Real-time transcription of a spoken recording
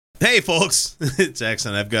Hey folks, it's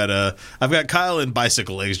Jackson. I've got Kyle and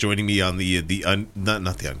Bicycle Legs joining me on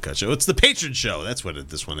not the Uncut Show. It's the Patron Show. That's what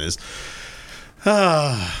this one is.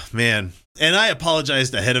 Ah, man. And I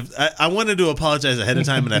apologized I wanted to apologize ahead of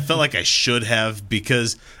time, and I felt like I should have,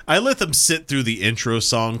 because I let them sit through the intro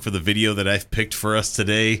song for the video that I've picked for us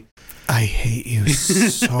today. I hate you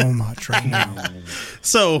so much right now.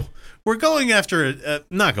 So we're we're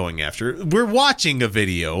watching a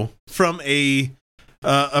video from a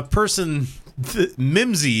person.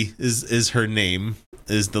 Mimsy is her name,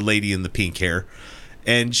 is the lady in the pink hair,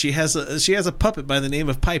 and she has a puppet by the name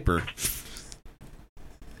of Piper.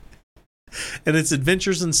 And it's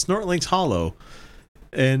Adventures in Snortlings Hollow.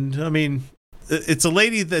 And I mean, it's a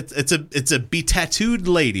lady it's a be-tattooed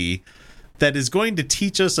lady that is going to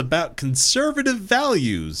teach us about conservative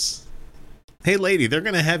values. Hey lady, they're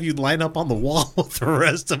going to have you line up on the wall with the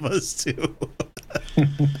rest of us too.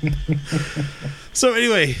 So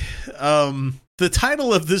anyway, the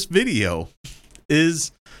title of this video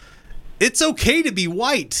is "It's Okay to Be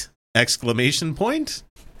White!" Exclamation point.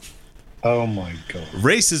 Oh my god.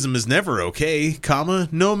 Racism is never okay, comma,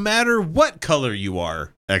 no matter what color you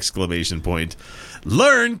are, exclamation point.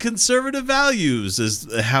 Learn conservative values is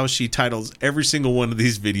how she titles every single one of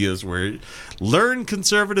these videos, where learn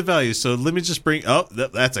conservative values. So let me just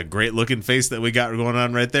that's a great looking face that we got going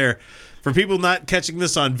on right there. For people not catching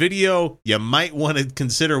this on video, you might want to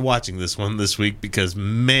consider watching this one this week, because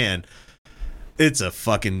man, it's a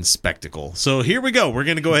fucking spectacle. So here we go. We're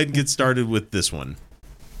going to go ahead and get started with this one.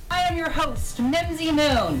 I am your host, Mimsy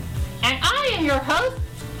Moon, and I am your host,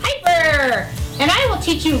 Piper, and I will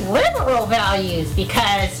teach you liberal values,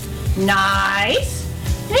 because nice,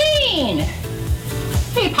 mean.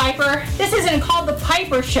 Hey Piper, this isn't called the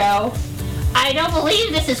Piper Show. I don't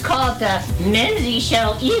believe this is called the Mimsy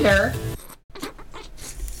Show either.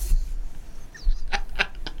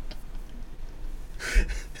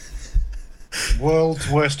 World's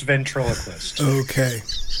worst ventriloquist. Okay.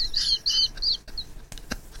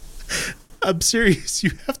 I'm serious. You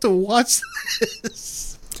have to watch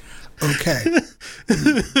this. Okay.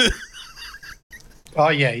 Oh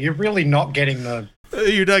yeah, you're really not getting You're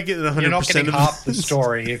not getting 100%. You're not getting of half the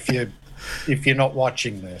story if you're not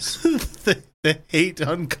watching this. the hate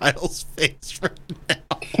on Kyle's face right now.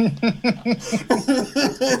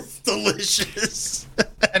 It's delicious.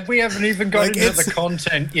 And we haven't even got into the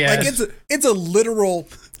content yet. Like it's a literal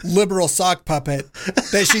liberal sock puppet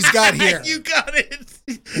that she's got here. You got it.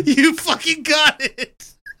 You fucking got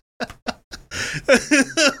it.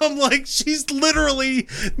 I'm like, she's literally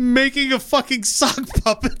making a fucking sock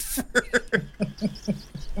puppet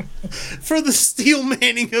for the steel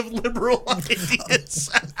manning of liberal ideas.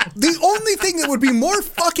 The only thing that would be more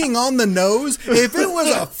fucking on the nose if it was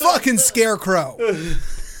a fucking scarecrow.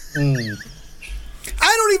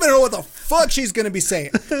 I don't even know what the fuck she's going to be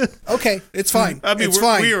saying. Okay, it's fine. I mean, it's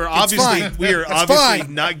fine. We are obviously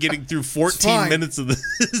not getting through 14 minutes of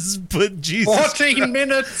this, but Jesus 14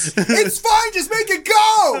 minutes! It's fine, just make it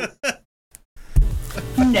go!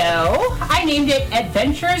 No, I named it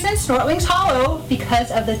Adventures in Snortlings Hollow because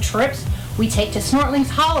of the trips we take to Snortlings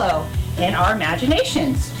Hollow in our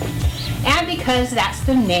imaginations. And because that's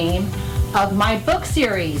the name of my book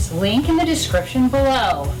series. Link in the description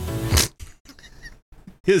below.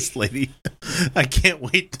 Yes, lady. I can't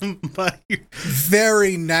wait to buy your...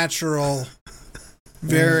 Very natural.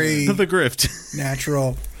 Very... The grift.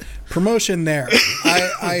 Natural. Promotion there.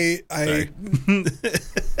 I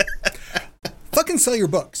fucking sell your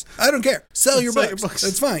books. I don't care. Sell your books.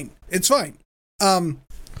 It's fine. It's fine.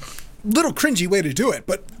 Little cringy way to do it,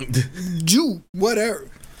 but do whatever.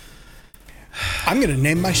 I'm going to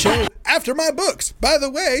name my show after my books. By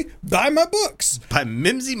the way, buy my books. By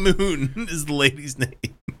Mimsy Moon is the lady's name.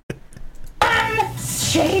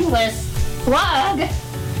 Shameless plug.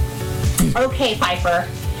 Okay, Piper.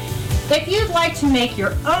 If you'd like to make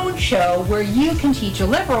your own show where you can teach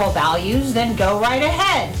liberal values, then go right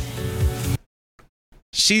ahead.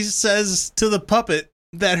 She says to the puppet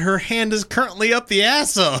that her hand is currently up the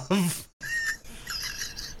ass of.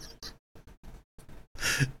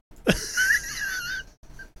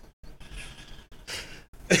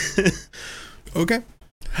 Okay.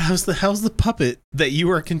 How's the puppet that you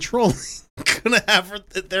are controlling gonna have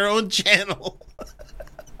their own channel?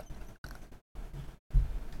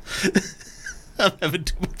 I'm having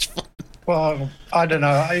too much fun. Well, I don't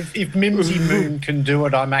know. If Mimsy Moon can do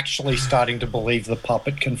it, I'm actually starting to believe the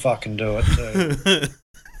puppet can fucking do it too.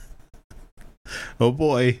 Oh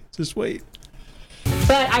boy, just wait.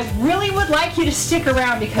 But I really would like you to stick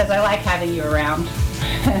around because I like having you around.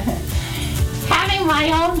 Having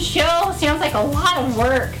my own show sounds like a lot of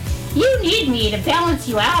work. You need me to balance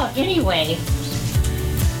you out anyway.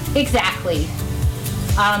 Exactly.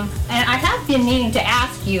 And I have been meaning to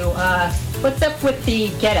ask you, what's up with the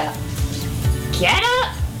getup?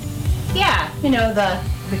 Getup? Yeah,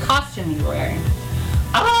 the costume you're wearing.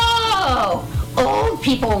 Oh, old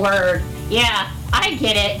people word. Yeah, I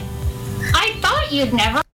get it. I thought you'd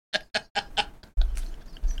never.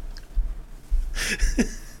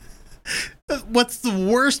 What's the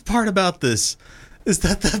worst part about this is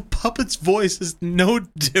that the puppet's voice is no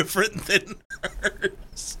different than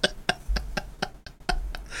hers.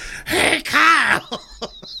 Hey, Kyle!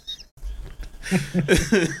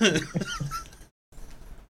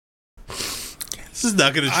 This is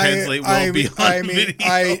not going to translate beyond video.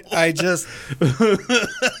 I just...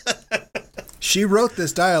 She wrote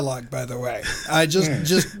this dialogue, by the way. I just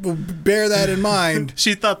bear that in mind.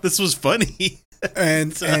 She thought this was funny.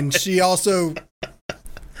 And she also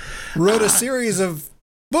wrote a series of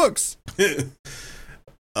books.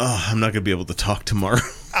 I'm not going to be able to talk tomorrow.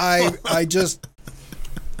 I just...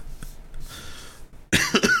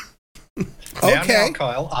 Now,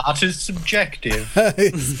 Kyle, art is subjective.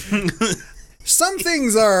 Some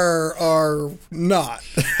things are not.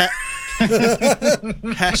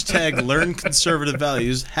 Hashtag learn conservative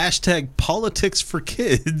values. Hashtag politics for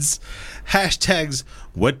kids. Hashtags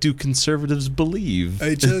what do conservatives believe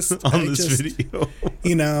on this video.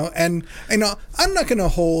 And I'm not gonna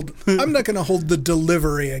hold the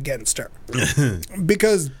delivery against her.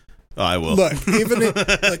 Because I will. Look, even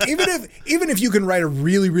if you can write a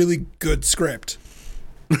really, really good script,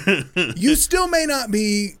 you still may not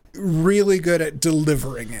be really good at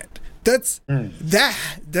delivering it. That's a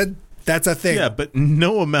thing. Yeah, but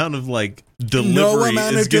no amount of delivery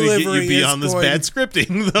is going to get you beyond this bad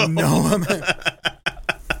scripting, though. No amount.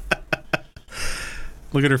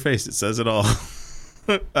 Look at her face; it says it all.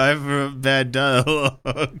 I have a bad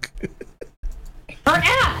dialogue. Or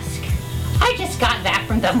ask. I just got back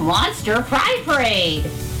from the Monster Pride Parade.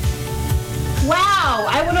 Wow,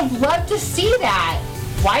 I would have loved to see that.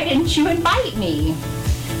 Why didn't you invite me?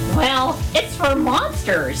 Well, it's for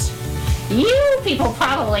monsters. You people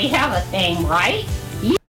probably have a thing, right?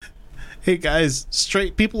 Hey guys,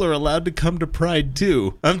 straight people are allowed to come to Pride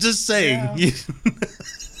too. I'm just saying. Yeah.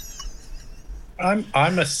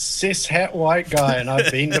 I'm a cis-het white guy and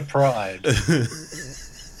I've been to Pride.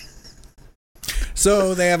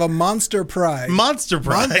 So they have a Monster Pride. Monster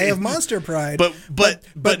Pride. They have Monster Pride. But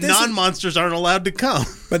non-monsters aren't allowed to come.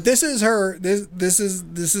 But this is her. This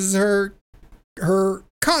is her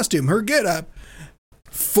costume, her getup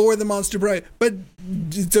for the Monster Pride. But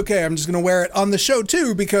it's okay. I'm just gonna wear it on the show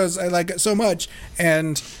too because I like it so much.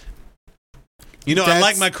 And I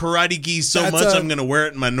like my karate gi so much. I'm gonna wear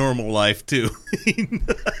it in my normal life too.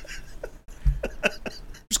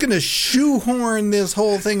 Just gonna shoehorn this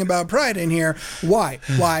whole thing about Pride in here. Why?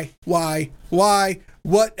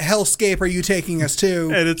 What hellscape are you taking us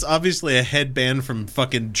to? And it's obviously a headband from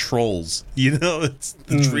fucking Trolls. It's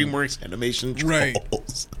the DreamWorks animation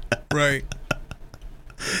Trolls. Right.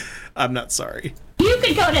 I'm not sorry. You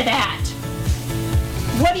could go to that.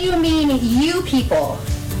 What do you mean, you people?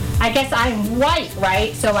 I guess I'm white,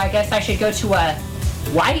 right? So I guess I should go to a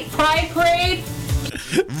white Pride Parade?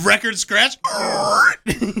 Record scratch.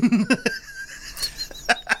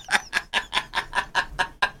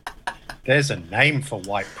 There's a name for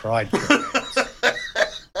white pride parades.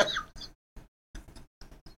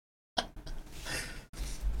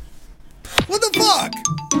 What the fuck?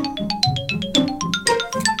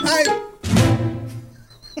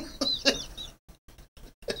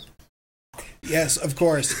 Yes, of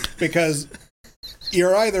course, because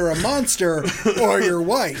you're either a monster or you're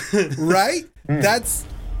white, right? Is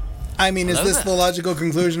this the logical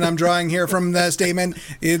conclusion I'm drawing here from that statement?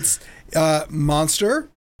 It's monster,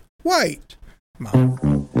 white.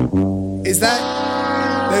 Is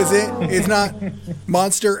that's it? It's not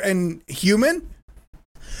monster and human?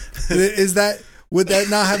 Would that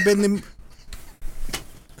not have been the...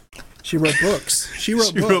 She wrote books. She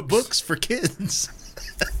wrote books for kids.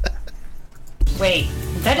 Wait,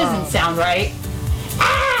 that doesn't sound right.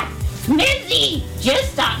 Ah! Minzy!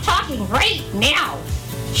 Just stop talking right now!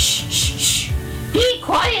 Shh, shh, shh! Be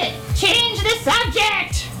quiet! Change the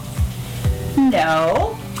subject!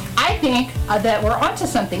 No, I think that we're onto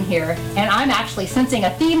something here, and I'm actually sensing a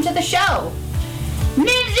theme to the show.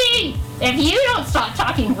 Minzy! If you don't stop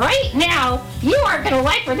talking right now, you aren't gonna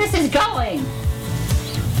like where this is going!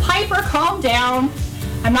 Piper, calm down.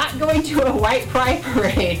 I'm not going to a white pride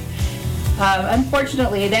parade.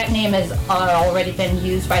 Unfortunately, that name has already been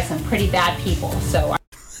used by some pretty bad people, so...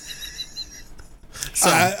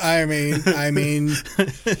 I mean,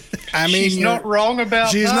 she's not wrong about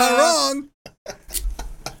she's that. not wrong.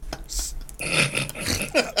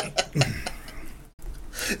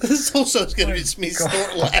 This also is going to be just me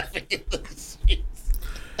snort laughing at this.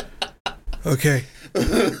 Okay,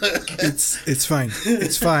 it's fine.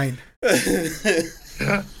 It's fine.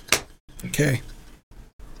 Okay.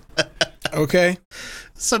 Okay.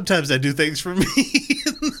 Sometimes I do things for me,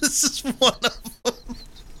 and this is one of them.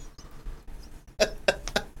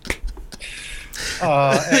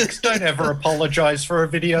 X, don't ever apologize for a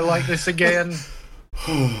video like this again.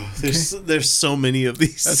 There's so many of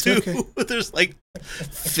these That's too. okay. There's like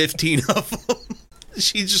 15 of them.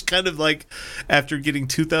 She just kind of like, after getting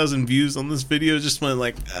 2,000 views on this video, just went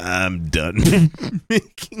like, I'm done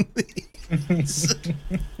making these.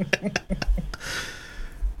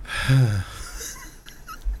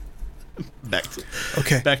 Back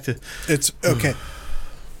to It's okay.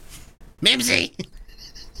 Mimsy.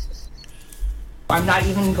 I'm not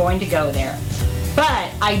even going to go there.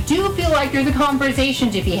 But I do feel like there's a conversation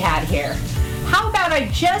to be had here. How about I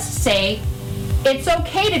just say, it's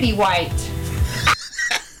okay to be white?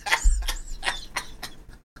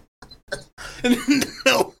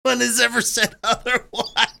 No one has ever said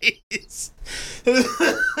otherwise.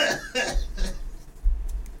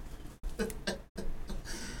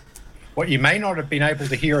 What you may not have been able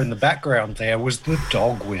to hear in the background there was the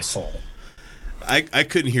dog whistle. I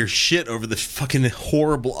couldn't hear shit over the fucking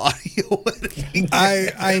horrible audio editing.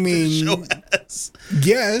 I mean, the show has.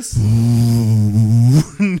 yes,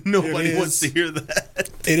 Nobody wants to hear that.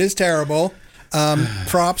 it is terrible.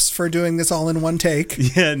 Props for doing this all in one take.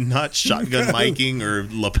 Yeah, not shotgun miking or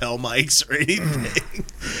lapel mics or anything.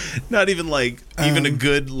 Not even like even a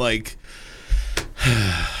good like.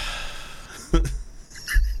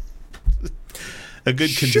 A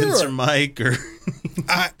good condenser mic or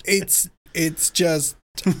it's just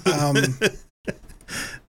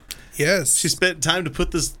yes, she spent time to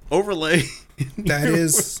put this overlay. That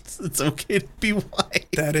is, it's okay to be white.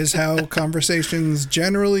 that is how conversations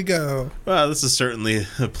generally go. Wow, this is certainly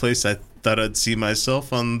a place I thought I'd see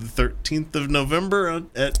myself on the 13th of November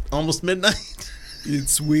at almost midnight.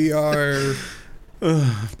 We are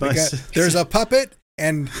there's a puppet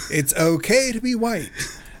and it's okay to be white.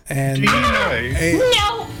 And Do you know?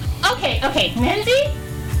 No. Okay, Lindsay?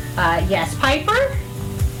 Yes, Piper?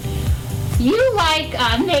 You like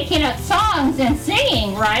making up songs and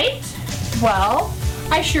singing, right? Well,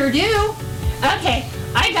 I sure do. Okay,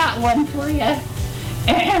 I got one for you.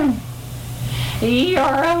 You're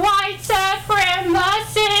a white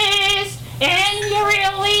supremacist, and you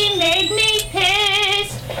really made me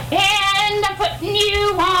pissed. And I'm putting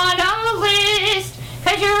you on a list,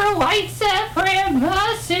 'cause you're a white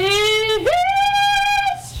supremacist.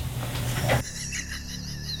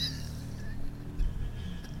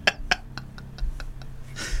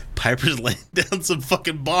 Piper's laying down some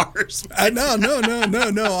fucking bars. no.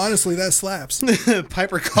 Honestly, that slaps.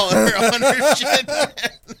 Piper calling her on her shit.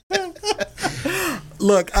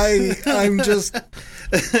 Look, I'm just.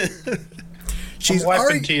 I'm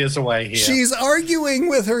wiping tears away here. She's arguing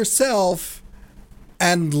with herself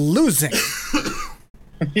and losing.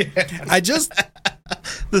 Yeah. I just.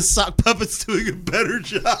 The sock puppet's doing a better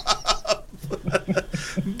job.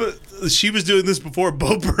 But she was doing this before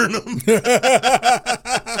Bo Burnham.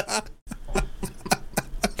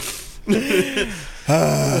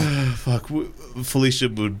 Fuck. Felicia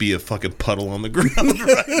would be a fucking puddle on the ground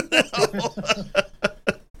right now.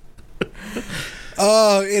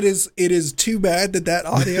 Oh, it is too bad that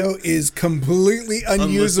audio is completely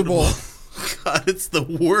unusable. God, it's the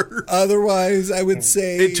worst. Otherwise, I would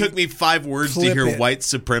say It took me 5 words to clip hear it. white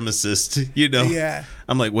supremacist, you know? Yeah.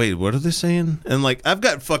 I'm like, wait, what are they saying? And like, I've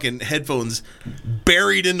got fucking headphones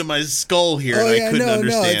buried into my skull here, and I couldn't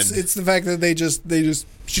understand. No, it's the fact that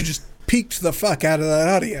she just peaked the fuck out of that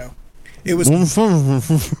audio. It was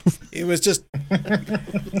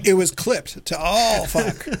clipped to all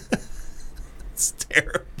fuck. It's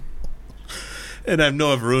terrible. And I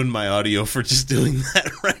know I've ruined my audio for just doing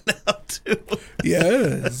that right now, too.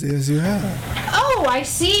 Yes, you have. Oh, I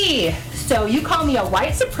see. So you call me a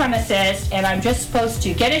white supremacist, and I'm just supposed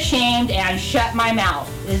to get ashamed and shut my mouth.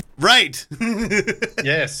 Right.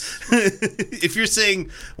 Yes. If you're saying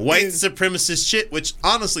white supremacist shit, which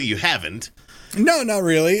honestly you haven't. No, not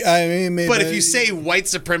really. I mean, maybe, But if you say white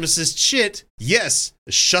supremacist shit, yes,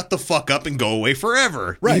 shut the fuck up and go away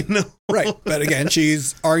forever. right, You know? right. But again,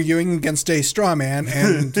 she's arguing against a straw man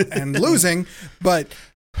and losing. But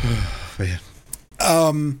Man.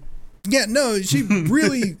 yeah, no, she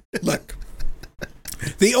really look.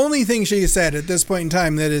 The only thing she said at this point in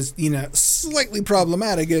time that is, slightly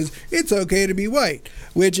problematic is it's okay to be white,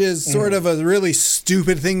 which is sort of a really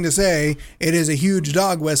stupid thing to say. It is a huge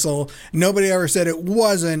dog whistle. Nobody ever said it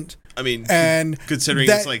wasn't. I mean, and considering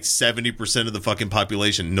it's like 70% of the fucking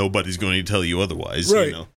population, nobody's going to tell you otherwise. Right.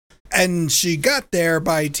 You know? And she got there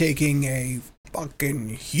by taking a fucking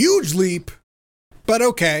huge leap. But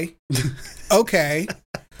okay. Okay.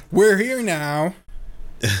 We're here now.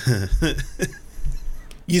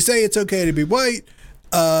 You say it's okay to be white.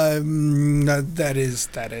 That is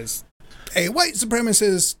a white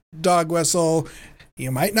supremacist dog whistle.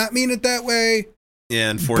 You might not mean it that way.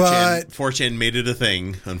 Yeah, and 4chan made it a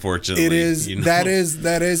thing, unfortunately. It is, that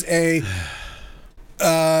is a,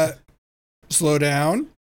 slow down.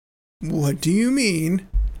 What do you mean?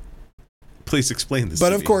 Please explain this.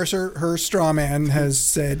 But of course, her straw man has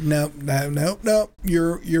said, no,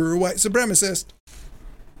 you're a white supremacist.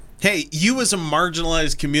 Hey, you as a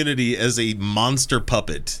marginalized community, as a monster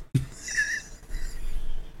puppet,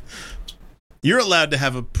 you're allowed to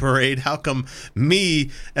have a parade. How come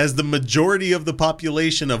me, as the majority of the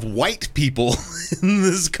population of white people in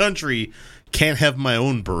this country, can't have my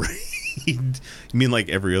own parade? You mean like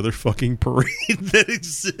every other fucking parade that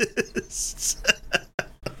exists?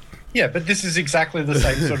 Yeah, but this is exactly the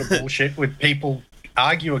same sort of bullshit with people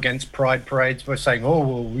argue against pride parades by saying, oh,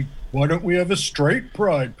 well, why don't we have a straight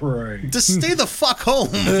pride parade? Just stay the fuck home,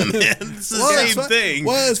 man. It's the same thing.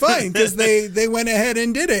 Well, it's fine, because they went ahead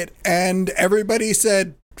and did it, and everybody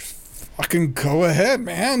said, fucking go ahead,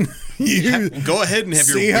 man. Go ahead and have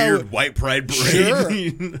your weird white pride parade.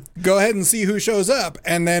 Sure. Go ahead and see who shows up.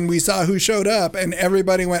 And then we saw who showed up, and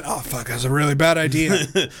everybody went, oh, fuck, that's a really bad idea.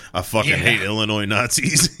 I fucking hate Illinois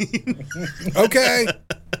Nazis. Okay.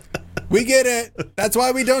 We get it. That's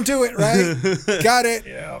why we don't do it, right? Got it.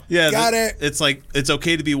 Yeah. Got it. It's like, it's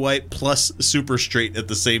okay to be white plus super straight at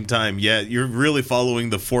the same time. Yeah, you're really following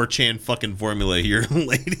the 4chan fucking formula here,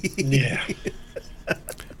 lady. Yeah.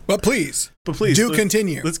 But please do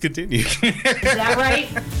continue. Let's continue. Is that right?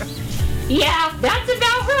 Yeah, that's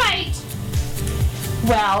about right.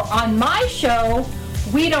 Well, on my show,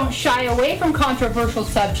 we don't shy away from controversial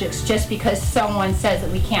subjects just because someone says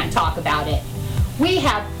that we can't talk about it. We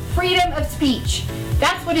have freedom of speech.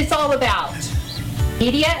 That's what it's all about.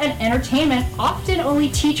 Media and entertainment often only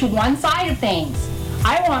teach one side of things.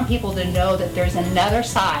 I want people to know that there's another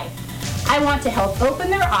side. I want to help open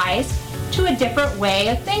their eyes to a different way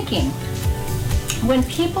of thinking. When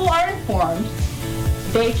people are informed,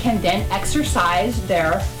 they can then exercise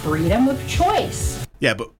their freedom of choice.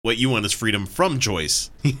 Yeah, but what you want is freedom from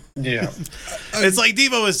choice. Yeah. It's like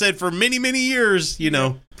Devo has said for many, many years,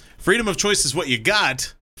 freedom of choice is what you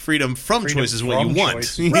got. Freedom from choice is what you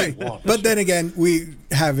want. Right. But then again, we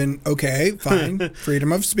have fine,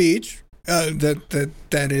 freedom of speech.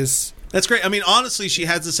 That is... That's great. I mean, honestly, she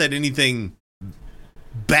hasn't said anything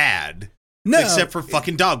bad. No, except for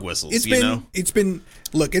fucking dog whistles. It's been cringy. It's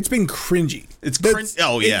been cringy. It's cringy.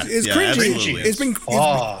 Oh yeah, it's yeah, cringy. Absolutely.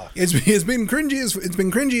 It's been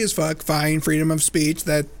cringy as fuck. Fine, freedom of speech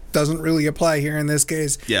that doesn't really apply here in this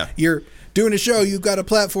case. Yeah, you're doing a show. You've got a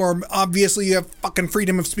platform. Obviously, you have fucking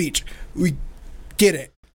freedom of speech. We get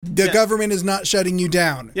it. The government is not shutting you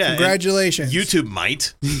down. Yeah, congratulations. YouTube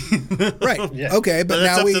might. Right. Yeah. Okay, but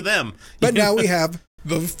now that's up to them. But now we have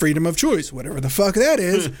the freedom of choice, whatever the fuck that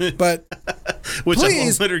is. But which please, I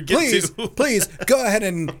won't let her get to. Please go ahead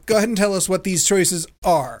and tell us what these choices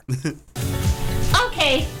are.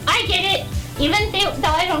 Okay, I get it. Even though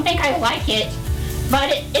I don't think I like it, but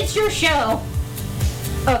it's your show.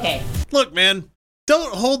 Okay. Look, man,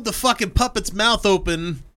 don't hold the fucking puppet's mouth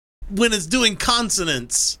open when it's doing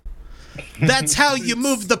consonants. That's how you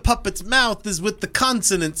move the puppet's mouth, is with the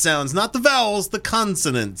consonant sounds, not the vowels, the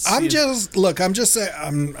consonants. I'm just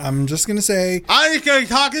gonna say I can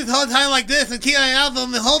talk the whole time like this and keep my mouth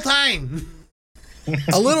open the whole time.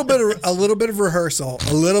 a little bit of rehearsal.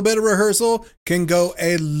 A little bit of rehearsal can go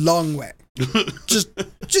a long way. just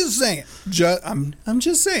saying. I'm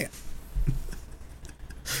just saying.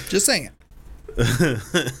 Just saying.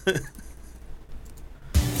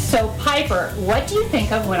 So, Piper, what do you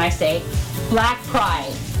think of when I say Black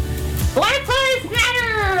Pride? Black Lives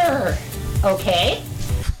Matter! Okay?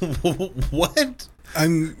 What?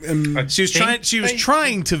 She was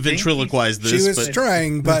trying to ventriloquize this. She was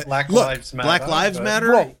trying, but Black Lives Matter. Black Lives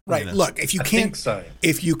Matter? Right. Look, if you can't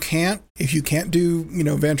do,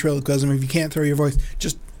 ventriloquism, if you can't throw your voice,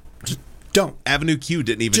 just don't. Avenue Q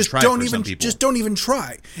didn't even just try don't for even, some people. Just don't even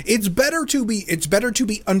try. It's better to be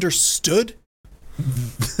understood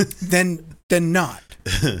than not.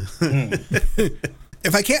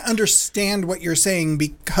 If I can't understand what you're saying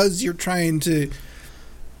because you're trying to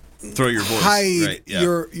throw your voice, hide right, yeah.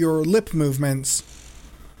 your lip movements,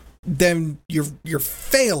 then you're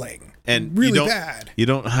failing and really bad. You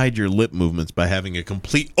don't hide your lip movements by having a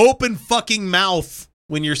complete open fucking mouth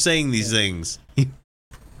when you're saying these things.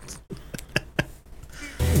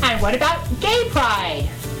 And what about gay pride?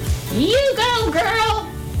 You go, girl!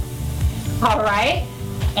 All right.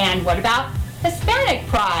 And what about Hispanic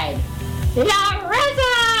pride? La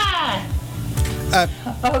Raza!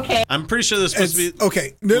 Okay. I'm pretty sure this supposed to be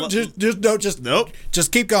okay. No, just nope.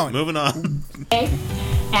 Just keep going. Moving on. Okay.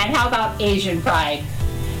 And how about Asian pride?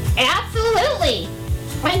 Absolutely.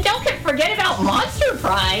 And don't forget about Monster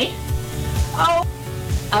pride. Oh,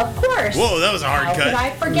 of course. Whoa, that was a hard How cut. could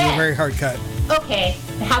I forget? Very hard cut. Okay,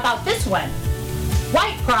 how about this one?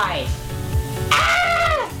 White pride.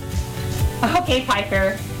 Ah! Okay,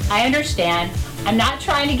 Piper, I understand. I'm not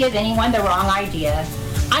trying to give anyone the wrong idea.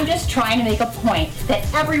 I'm just trying to make a point that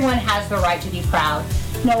everyone has the right to be proud,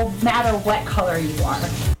 no matter what color you are.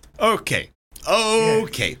 Okay. Yeah.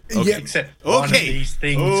 Except one of these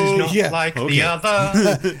things is not like the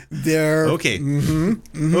other. They're Okay.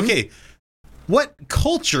 Okay. What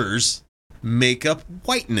cultures make up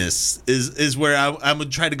whiteness is where I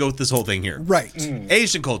would try to go with this whole thing here. right.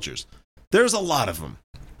 Asian cultures. There's a lot of them.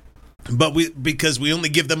 But because we only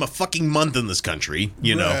give them a fucking month in this country,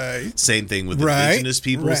 you know. Right. Same thing with Right. indigenous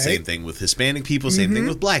people, Right. same thing with Hispanic people, same thing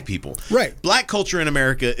with black people. Right. Black culture in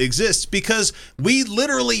America exists because we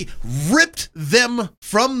literally ripped them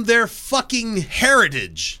from their fucking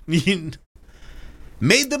heritage.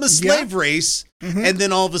 Made them a slave race, and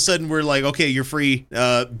then all of a sudden we're like, okay, you're free.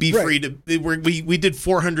 Be free to. We did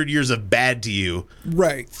 400 years of bad to you.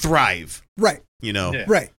 Right. Thrive. Right. You know. Yeah.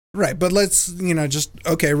 Right. Right. But let's, just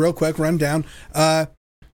real quick run down.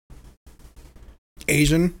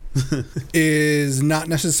 Asian is not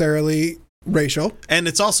necessarily racial. And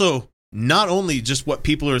it's also not only just what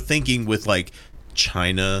people are thinking with like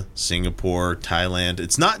China, Singapore, Thailand.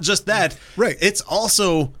 It's not just that. Right. It's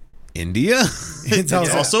also India. It's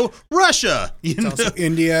also Russia. It's also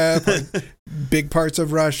India, big parts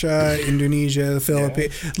of Russia, Indonesia, the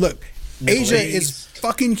Philippines. Look, Asia is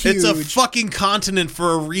fucking huge. It's a fucking continent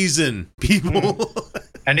for a reason, people.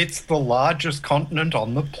 And it's the largest continent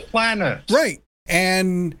on the planet. Right.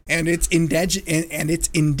 And its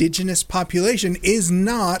indigenous population is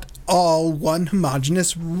not all one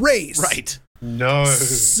homogenous race. Right. No.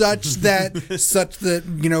 Such that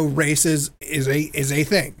race is a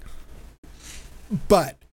thing.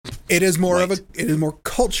 But it is more more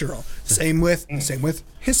cultural. Same with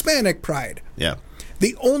Hispanic pride. Yeah.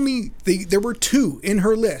 There were two in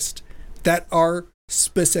her list that are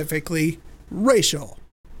specifically racial.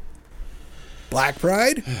 Black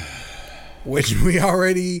pride, which we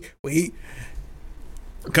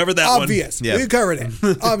covered that obvious. one. Yeah. We covered it.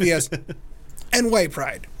 Obvious. And white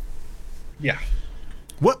pride. Yeah.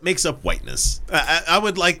 What makes up whiteness? I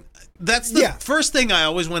would like. That's the first thing I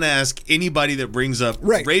always want to ask anybody that brings up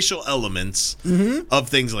racial elements of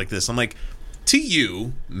things like this. I'm like, to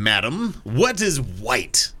you, madam, what is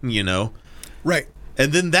white? Right.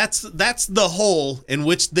 And then that's the hole in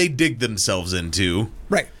which they dig themselves into.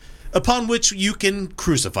 Right. Upon which you can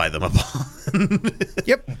crucify them upon.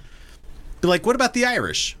 Yep. Be like, what about the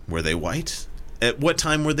Irish? Were they white? At what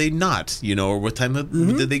time were they not? Or what time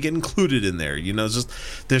did they get included in there? It's just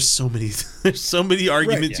there's so many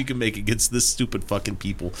arguments you can make against this stupid fucking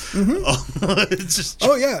people. It's just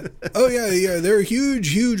yeah. There are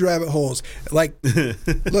huge rabbit holes. Like,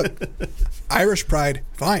 look, Irish pride,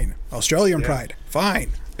 fine. Australian pride, fine.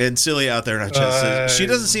 And silly out there in our chat says she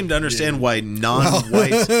doesn't seem to understand why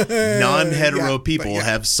non-white, non-hetero people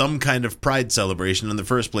have some kind of pride celebration in the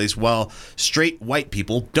first place, while straight white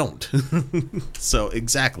people don't. So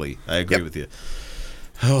exactly, I agree with you.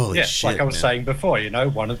 Holy shit! Like I was saying before,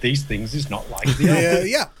 one of these things is not like the other.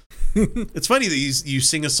 Yeah. It's funny that you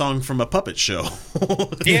sing a song from a puppet show.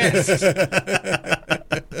 Yes.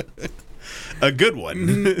 A good one.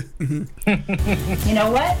 You know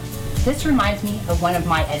what? This reminds me of one of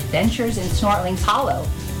my adventures in Snortling's Hollow.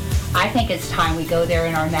 I think it's time we go there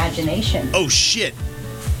in our imagination. Oh, shit.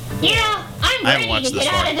 Yeah, I'm ready to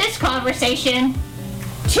get out of this conversation. To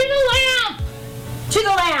the lamp! To the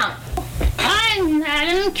lamp! I'm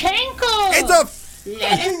Madam Kinkle! It's a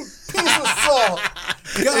piece of salt!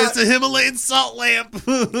 It's a Himalayan salt lamp.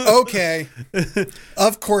 Okay.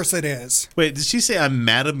 Of course it is. Wait, did she say I'm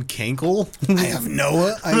Madam Kankle? I have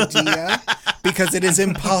no idea, because it is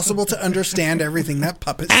impossible to understand everything that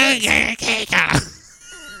puppet says.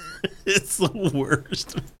 It's the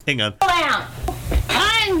worst. Hang on. Lamp!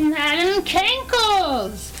 I'm Madam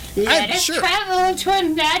Kinkles! Let us travel to a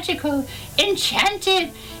magical,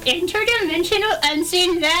 enchanted, interdimensional,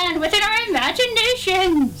 unseen land within our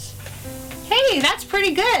imaginations. Hey, that's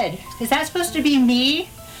pretty good. Is that supposed to be me,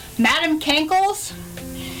 Madam Cankles?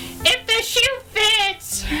 If the shoe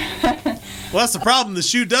fits. Well, that's the problem. The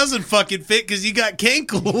shoe doesn't fucking fit because you got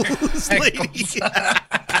cankles, lady.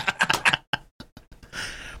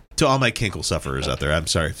 To all my cankle sufferers out there, I'm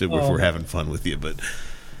sorry if we're having fun with you, but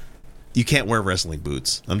you can't wear wrestling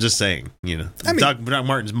boots. I'm just saying, you know, Doc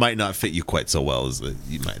Martens might not fit you quite so well as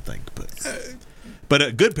you might think, but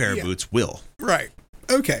a good pair of boots will. Right.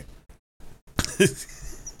 Okay.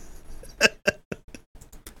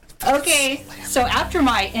 Okay, so after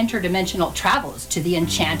my interdimensional travels to the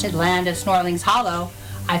enchanted land of Snorling's Hollow,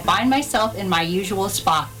 I find myself in my usual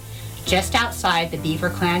spot, just outside the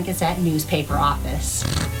Beaver Clan Gazette newspaper office.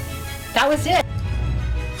 That was it.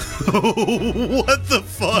 What the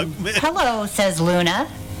fuck, man? Hello, says Luna.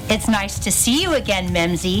 It's nice to see you again,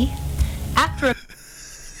 Mimsy. After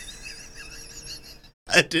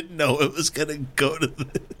I didn't know it was gonna go to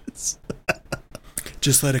this.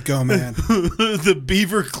 Just let it go, man. The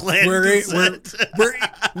Beaver Clan.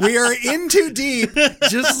 We are in too deep.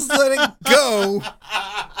 Just let it go.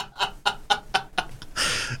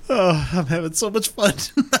 Oh, I'm having so much fun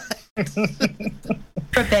tonight.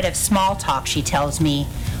 a bit of small talk, she tells me.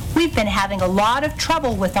 We've been having a lot of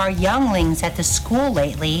trouble with our younglings at the school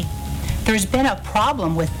lately. There's been a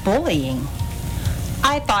problem with bullying.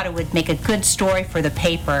 I thought it would make a good story for the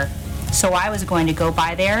paper, so I was going to go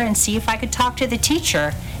by there and see if I could talk to the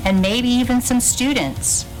teacher and maybe even some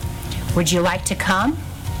students. Would you like to come?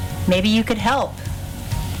 Maybe you could help.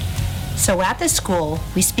 So at the school,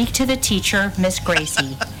 we speak to the teacher, Miss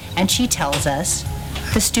Gracie, and she tells us,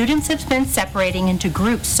 the students have been separating into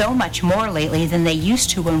groups so much more lately than they used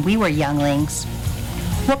to when we were younglings.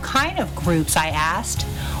 What kind of groups, I asked.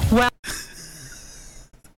 Well,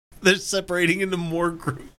 they're separating into more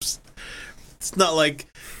groups. It's not like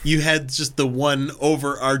you had just the one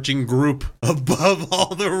overarching group above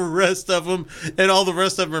all the rest of them, and all the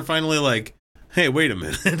rest of them are finally like, hey, wait a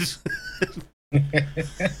minute.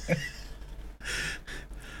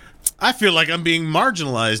 I feel like I'm being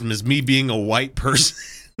marginalized as me being a white person.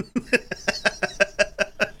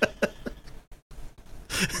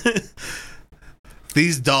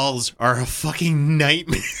 These dolls are a fucking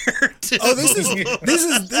nightmare. Oh, this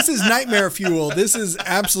is nightmare fuel. This is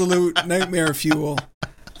absolute nightmare fuel.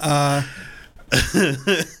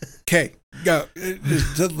 Okay, go.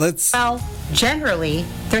 Let's. Well, generally,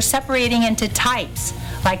 they're separating into types,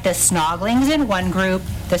 like the Snoglings in one group,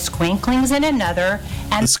 the Squinklings in another,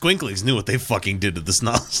 and the Squinklings knew what they fucking did to the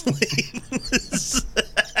Snoglings.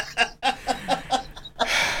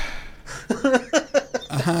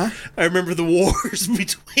 Uh-huh. I remember the wars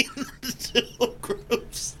between the two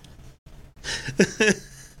groups.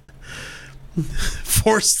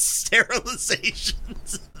 Forced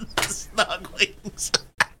sterilizations of the Snoglings.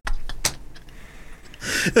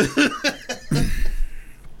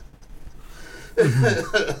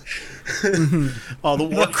 All the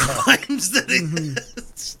war crimes that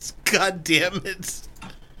exist. God damn it.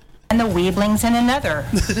 And the Weeblings in another.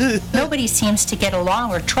 Nobody seems to get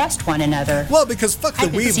along or trust one another. Well, because fuck the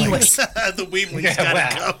Weeblings. The Weeblings got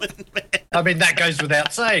it coming, man. I mean, that goes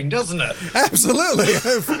without saying, doesn't it? Absolutely.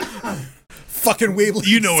 Fucking Weeblings.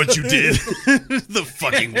 You know what you did. The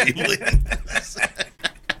fucking Weeblings.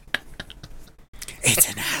 It's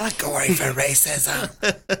an allegory for racism.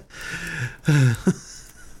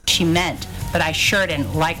 She meant, but I sure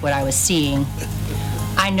didn't like what I was seeing.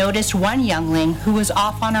 I noticed one youngling who was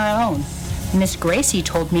off on her own. Miss Gracie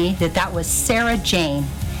told me that was Sarah Jane,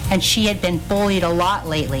 and she had been bullied a lot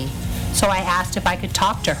lately, so I asked if I could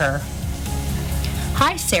talk to her.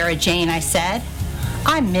 Hi, Sarah Jane, I said.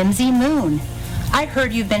 I'm Mimsy Moon. I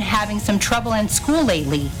heard you've been having some trouble in school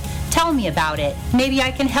lately. Tell me about it. Maybe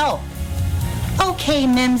I can help. Okay,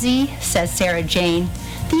 Mimsy, says Sarah Jane.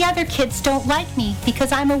 The other kids don't like me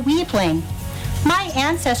because I'm a weebling. My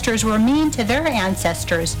ancestors were mean to their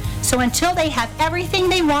ancestors, so until they have everything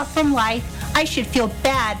they want from life, I should feel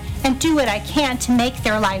bad and do what I can to make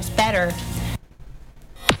their lives better.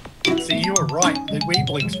 See, you were right. The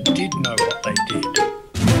Weeblings did know what they did.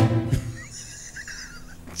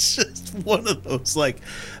 It's just one of those, like,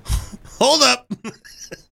 hold up.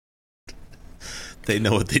 They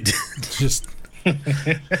know what they did.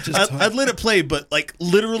 I'd let it play, but like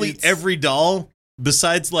literally every doll,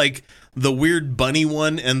 besides like the weird bunny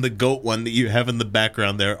one and the goat one that you have in the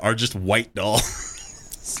background there, are just white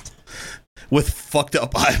dolls with fucked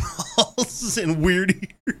up eyeballs and weird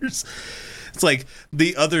ears. It's like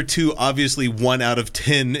the other two, obviously 1 out of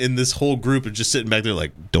 10 in this whole group, are just sitting back there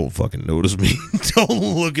like, don't fucking notice me. Don't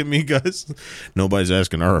look at me, guys. Nobody's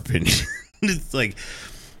asking our opinion. It's like,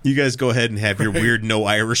 you guys go ahead and have your weird no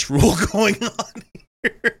Irish rule going on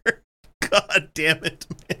here. God damn it,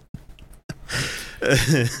 man.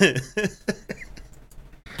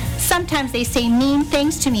 Sometimes they say mean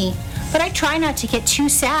things to me, but I try not to get too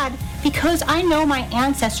sad because I know my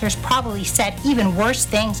ancestors probably said even worse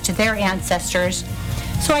things to their ancestors.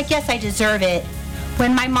 So I guess I deserve it.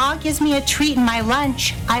 When my mom gives me a treat in my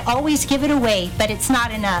lunch, I always give it away, but it's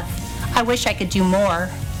not enough. I wish I could do more.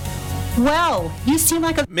 Well, you seem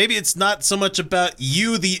like a... Maybe it's not so much about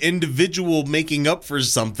you, the individual, making up for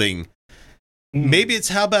something. Maybe it's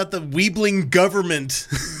how about the Weebling government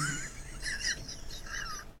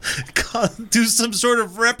do some sort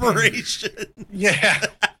of reparation. Yeah.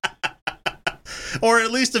 Or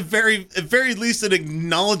at least at very least an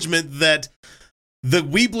acknowledgement that the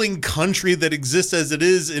Weebling country that exists as it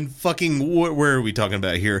is in fucking, where are we talking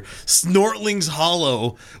about here? Snortlings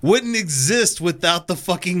Hollow wouldn't exist without the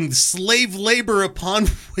fucking slave labor upon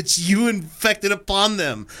which you infected upon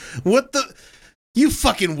them. What the... You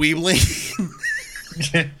fucking Weebling.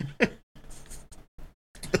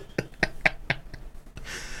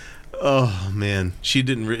 Oh man, she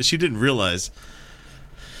didn't realize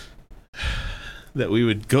that we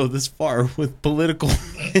would go this far with political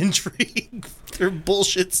intrigue. Their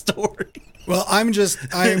bullshit story. Well, I'm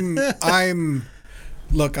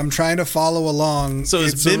look, I'm trying to follow along. So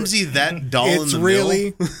is Mimsy that doll in the it's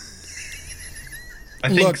really mill? I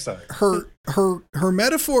think so. Her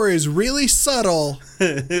metaphor is really subtle,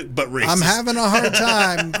 but racist. I'm having a hard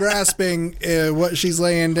time grasping what she's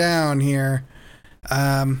laying down here.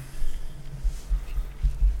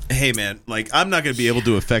 Hey man, like, I'm not going to be able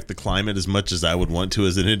to affect the climate as much as I would want to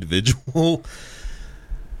as an individual.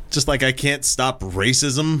 Just like I can't stop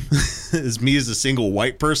racism as me as a single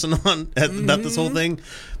white person about this whole thing.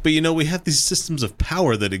 But you know, we have these systems of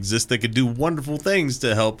power that exist that could do wonderful things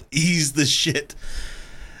to help ease the shit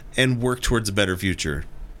and work towards a better future.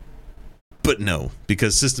 But no,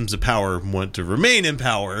 because systems of power want to remain in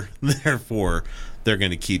power, therefore they're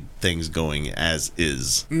going to keep things going as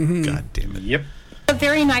is. God damn it. Yep. A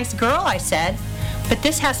very nice girl, I said, but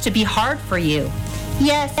this has to be hard for you.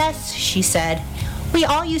 Yes, she said. We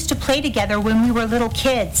all used to play together when we were little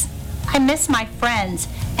kids. I miss my friends,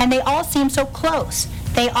 and they all seem so close.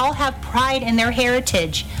 They all have pride in their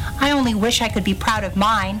heritage. I only wish I could be proud of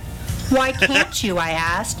mine. Why can't you, I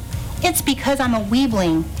asked. It's because I'm a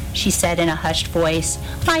Weebling, she said in a hushed voice.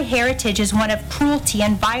 My heritage is one of cruelty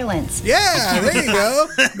and violence. Yeah, there you go.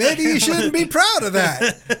 Maybe you shouldn't be proud of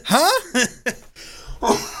that. Huh?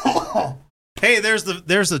 Hey,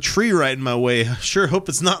 there's a tree right in my way. I sure hope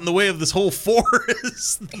it's not in the way of this whole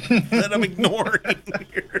forest that I'm ignoring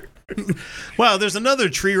here. Wow, there's another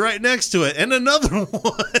tree right next to it, and another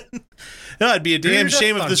one. No, it'd be a damn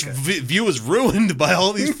shame if this view was ruined by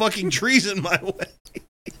all these fucking trees in my way.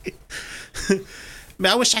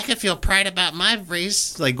 I wish I could feel pride about my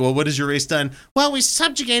race. Like, well, what has your race done? Well, we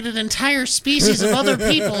subjugated entire species of other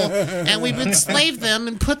people, and we've enslaved them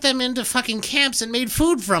and put them into fucking camps and made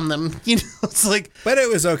food from them. You know, it's like... But it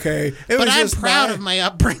was okay. But I'm proud of my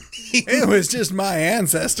upbringing. It was just my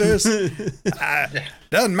ancestors.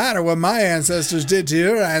 Doesn't matter what my ancestors did to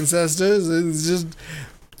your ancestors. It's just...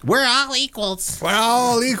 We're all equals. We're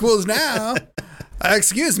all equals now.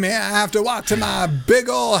 Excuse me, I have to walk to my big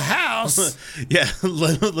old house. Yeah,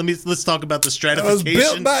 let's talk about the stratification. It was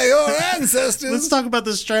built by your ancestors. Let's talk about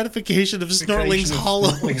the stratification of Snortlings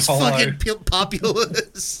Hollow. Fucking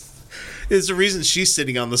populace. There's a reason she's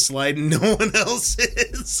sitting on the slide and no one else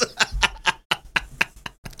is.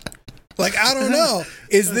 Like, I don't know.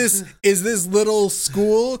 Is this little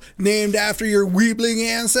school named after your Weebling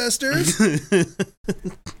ancestors?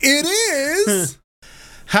 It is.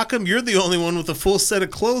 How come you're the only one with a full set of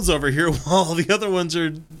clothes over here while all the other ones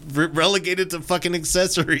are relegated to fucking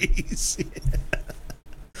accessories? Yeah.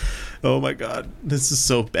 Oh my God, this is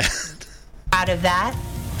so bad. Out of that?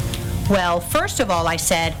 Well, first of all, I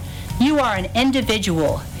said, you are an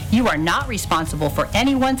individual. You are not responsible for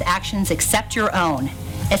anyone's actions except your own,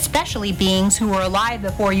 especially beings who were alive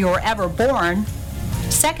before you were ever born.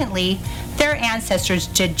 Secondly, their ancestors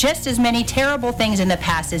did just as many terrible things in the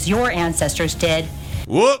past as your ancestors did.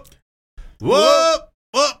 Whoop! Whoop!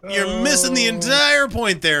 Whoop! You're missing the entire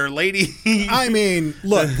point there, lady. I mean,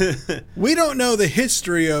 look, we don't know the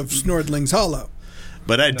history of Snortlings Hollow.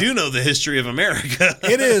 But I do know the history of America.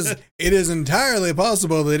 It is entirely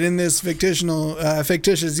possible that in this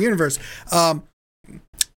fictitious universe,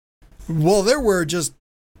 well, there were just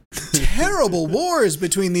terrible wars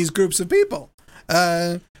between these groups of people.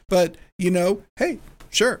 But, hey,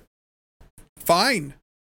 sure. Fine.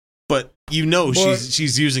 But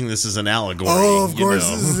she's using this as an allegory. Oh, of course,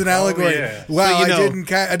 this is an allegory. Yeah. Wow, but, I didn't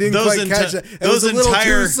quite catch it. It was a little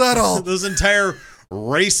too subtle. Those entire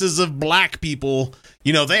races of black people,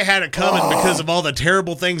 they had it coming because of all the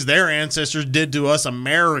terrible things their ancestors did to us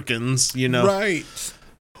Americans, Right.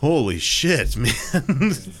 Holy shit, man.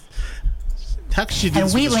 How could she do this with a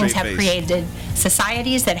And weavelings straight have face? created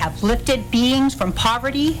societies that have lifted beings from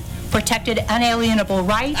poverty, protected unalienable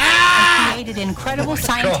rights, and created incredible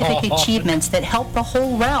scientific achievements that help the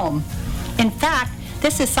whole realm. In fact,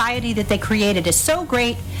 this society that they created is so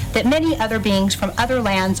great that many other beings from other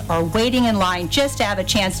lands are waiting in line just to have a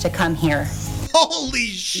chance to come here. Holy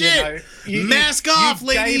shit! Mask off,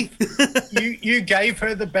 lady! You gave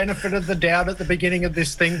her the benefit of the doubt at the beginning of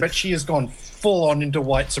this thing, but she has gone full on into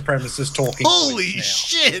white supremacist talking. Holy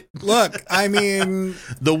shit! Look, I mean,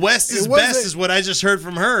 the West is best is what I just heard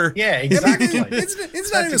from her. Yeah, exactly.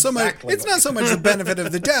 It's not even so much. It's not so much the benefit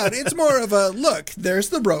of the doubt. It's more of a look. There's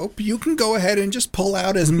the rope. You can go ahead and just pull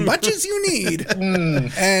out as much as you need,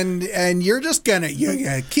 and you're just gonna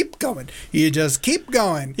you keep going. You just keep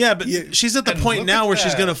going. Yeah, but she's at the point now where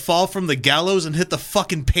she's gonna fall from the gallows and hit the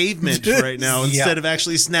fucking pavement right now instead of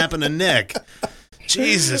actually snapping a neck.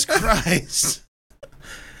 Jesus Christ.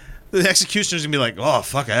 The executioner's gonna be like, oh,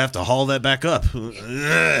 fuck, I have to haul that back up.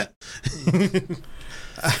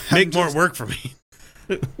 Make more work for me.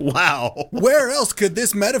 Wow. Where else could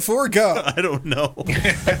this metaphor go? I don't know.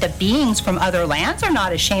 But the beings from other lands are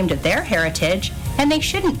not ashamed of their heritage, and they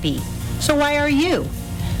shouldn't be. So why are you?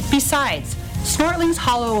 Besides, Snortling's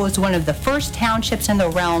Hollow was one of the first townships in the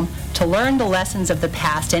realm to learn the lessons of the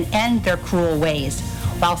past and end their cruel ways,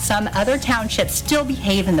 while some other townships still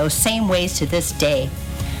behave in those same ways to this day.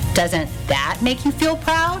 Doesn't that make you feel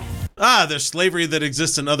proud? There's slavery that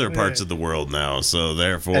exists in other parts of the world now, so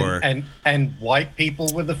therefore... And white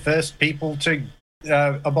people were the first people to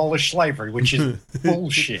abolish slavery, which is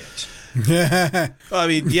bullshit. I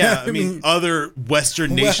mean, other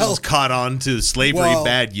Western nations caught on to slavery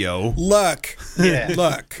bad, yo. Look.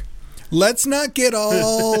 Let's not get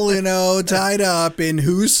all, tied up in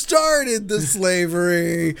who started the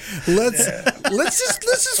slavery. Let's just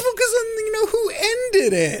focus on, who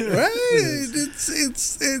ended it, right?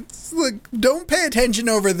 It's like, don't pay attention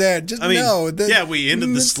over there. Just know that we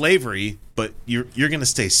ended the slavery, but you're going to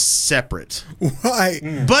stay separate. Right.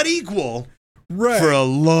 But equal. Right. For a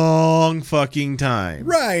long fucking time.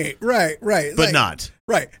 Right. But not.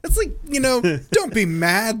 Right. It's like, don't be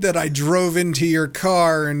mad that I drove into your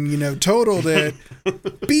car and, totaled it.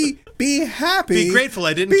 Be happy. Be grateful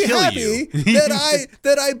I didn't kill you.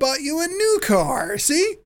 that I bought you a new car.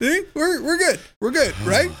 See? We're good. We're good,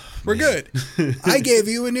 right? We're good. I gave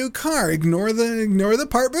you a new car. Ignore the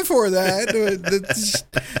part before that.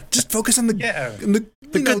 Just focus on the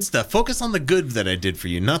good stuff. Focus on the good that I did for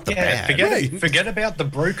you, not the bad. Forget about the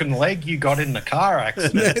broken leg you got in the car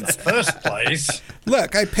accident in the first place.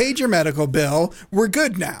 Look, I paid your medical bill. We're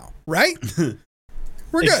good now, right?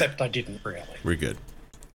 We're good. Except I didn't really. We're good.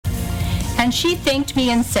 And she thanked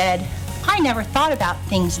me and said, I never thought about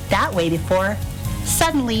things that way before.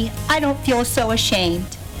 Suddenly, I don't feel so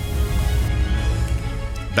ashamed.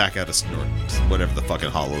 Back out of Snort, whatever the fucking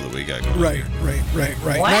hollow that we got going. Right.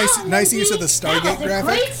 Wow, Nice use of the Stargate that was graphic.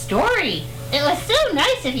 A great story. It was so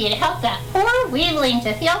nice of you to help that poor weakling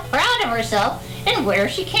to feel proud of herself and where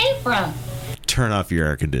she came from. Turn off your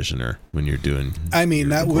air conditioner when you're doing. I mean,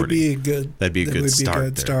 that recording. would be a good. That'd be a good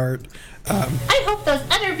start. I hope those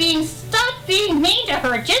other beings stopped being mean to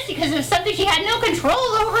her just because of something she had no control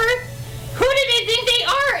over. Who do they think they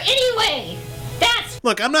are anyway?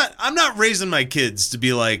 Look, I'm not raising my kids to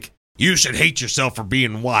be like, you should hate yourself for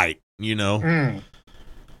being white, I'm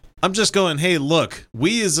just going, hey, look,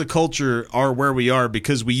 we as a culture are where we are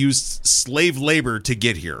because we used slave labor to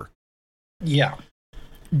get here. Yeah.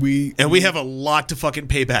 We have a lot to fucking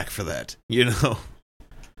pay back for that,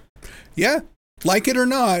 Yeah. Like it or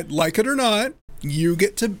not,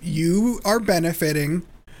 you are benefiting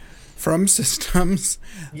from systems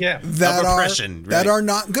that are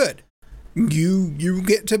not good. You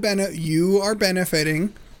get to you are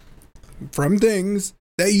benefiting from things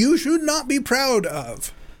that you should not be proud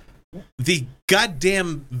of. The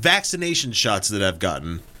goddamn vaccination shots that I've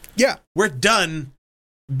gotten. Yeah. Were done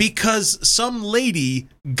because some lady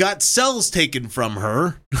got cells taken from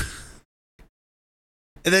her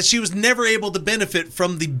and that she was never able to benefit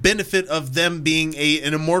from the benefit of them being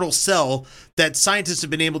an immortal cell that scientists have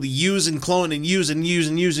been able to use and clone and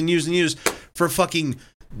use for fucking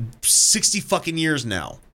 60 fucking years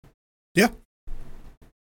now. Yeah.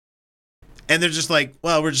 And they're just like,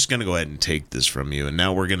 well, we're just going to go ahead and take this from you, and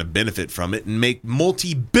now we're going to benefit from it and make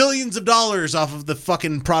multi-billions of dollars off of the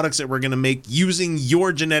fucking products that we're going to make using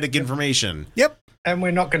your genetic information. Yep. And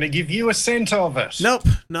we're not going to give you a cent of it. Nope,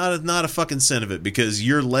 not a fucking cent of it, because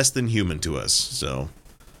you're less than human to us. So,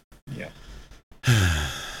 yeah.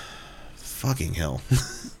 Fucking hell.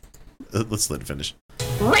 Let's let it finish.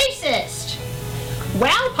 Racist!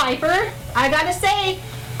 Well, Piper, I gotta say,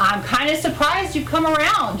 I'm kind of surprised you've come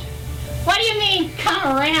around. What do you mean,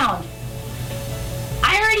 come around?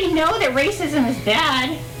 I already know that racism is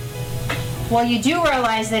bad. Well, you do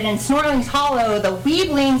realize that in Snorling's Hollow, the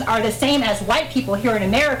Weeblings are the same as white people here in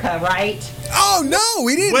America, right? Oh, no,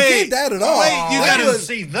 we didn't get that at all. Wait, you gotta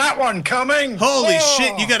see that one coming. Holy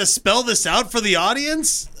shit, you gotta spell this out for the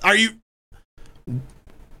audience? Are you...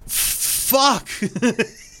 Fuck.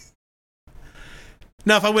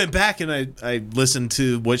 Now, if I went back and I listened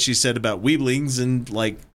to what she said about Weeblings and,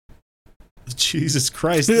 like, Jesus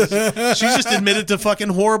Christ, she just admitted to fucking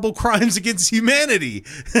horrible crimes against humanity.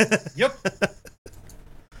 Yep.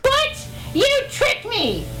 What? You tricked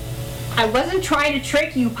me! I wasn't trying to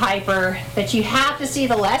trick you, Piper, but you have to see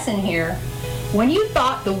the lesson here. When you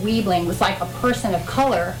thought the Weebling was like a person of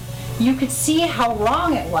color, you could see how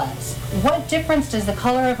wrong it was. What difference does the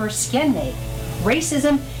color of her skin make?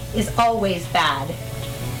 Racism is always bad.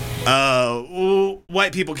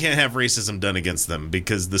 White people can't have racism done against them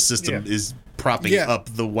because the system is propping up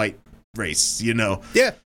the white race, you know?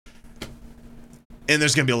 Yeah. And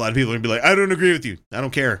there's going to be a lot of people who are going to be like, I don't agree with you. I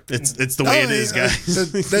don't care. It's the way it is, guys.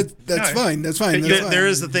 That's fine. That's fine. There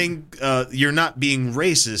is the thing, you're not being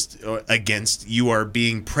racist against, you are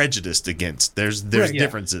being prejudiced against. There's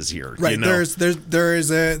differences here. Right. You know? There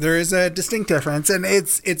is a distinct difference, and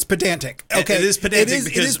it's pedantic. Okay. It is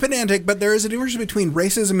pedantic. It is pedantic, but there is a difference between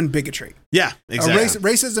racism and bigotry. Yeah, exactly.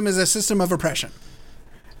 Racism is a system of oppression.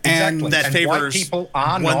 Exactly. And that favors white people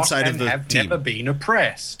are one not side and of the have team. never been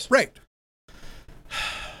oppressed. Right.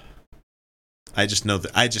 I just know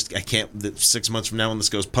that I can't. 6 months from now, when this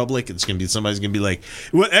goes public, it's gonna be somebody's gonna be like,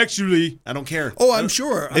 "Well, actually, I don't care." Oh, I'm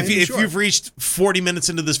sure. If you've reached 40 minutes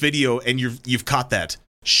into this video and you've caught that,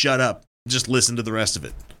 shut up. Just listen to the rest of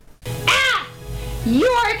it. Ah! You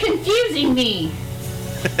are confusing me!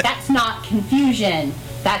 That's not confusion.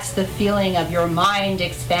 That's the feeling of your mind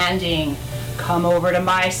expanding. Come over to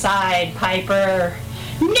my side, Piper.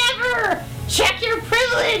 Never! Check your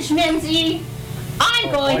privilege, Mimsy!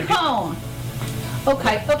 I'm going home.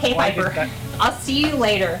 Okay, Piper. I'll see you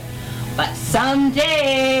later. But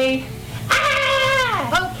someday...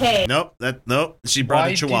 Ah! Okay. Nope. She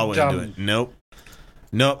brought a chihuahua into it. Nope,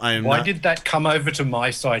 I am not. Why did that come over to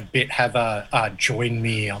my side bit have a join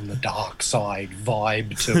me on the dark side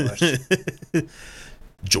vibe to it?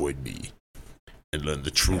 Join me and learn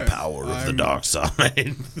the true power of the dark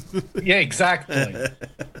side. Yeah, exactly.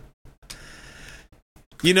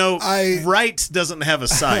 You know, right doesn't have a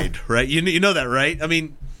side, right? You know that, right? I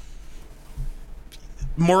mean,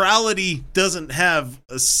 morality doesn't have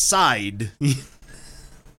a side.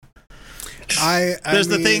 There's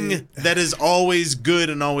the thing that is always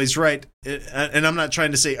good and always right. And I'm not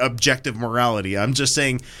trying to say objective morality. I'm just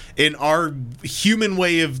saying in our human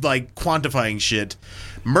way of like quantifying shit,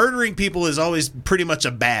 murdering people is always pretty much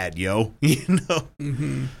a bad, yo. You know?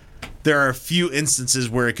 Mm-hmm. There are a few instances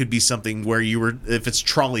where it could be something where if it's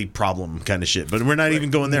trolley problem kind of shit, but we're not even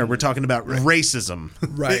going there. We're talking about racism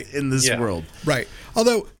in this world. Right.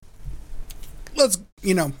 Although, let's,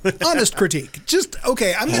 honest critique. Just,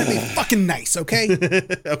 okay, I'm going to be fucking nice, okay?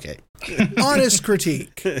 Okay. Honest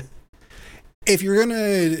critique. If you're going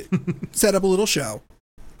to set up a little show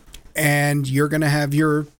and you're going to have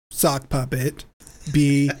your sock puppet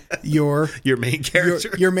be your main character,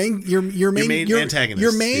 your main antagonist,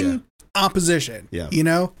 your main opposition. Yeah.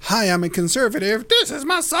 Hi, I'm a conservative. This is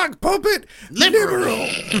my sock puppet, liberal.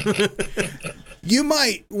 You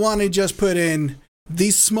might want to just put in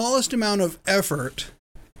the smallest amount of effort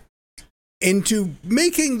into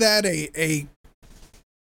making that a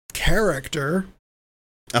character.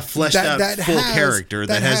 A fleshed out full character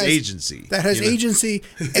that has agency. That has agency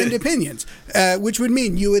and opinions, which would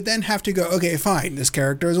mean you would then have to go, okay, fine, this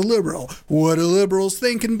character is a liberal. What do liberals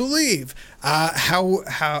think and believe? How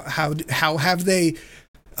have they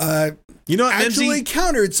actually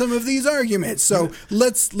countered some of these arguments? So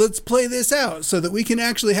let's play this out so that we can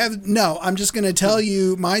actually have... No, I'm just going to tell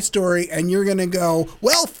you my story and you're going to go,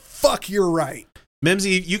 well, fuck, you're right.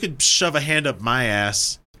 Mimsy, you could shove a hand up my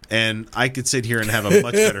ass and I could sit here and have a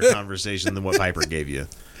much better conversation than what Piper gave you.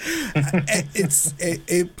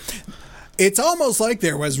 It's almost like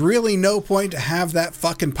there was really no point to have that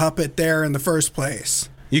fucking puppet there in the first place.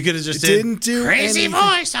 You could have just didn't do Crazy anything.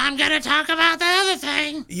 voice. I'm going to talk about the other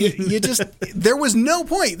thing. You just, there was no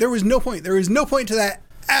point. There was no point to that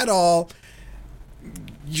at all.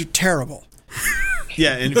 You're terrible.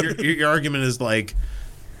 Yeah, and if your argument is like,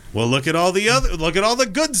 well, look at all the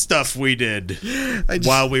good stuff we did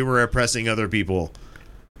while we were oppressing other people.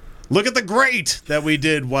 Look at the great that we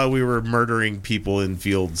did while we were murdering people in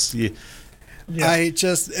fields. Yeah. I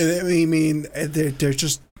mean, they're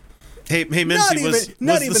just. Hey, Mimsy, was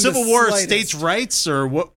the Civil War states' rights or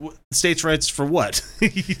what? States' rights for what?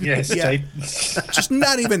 Yes, Yeah. Just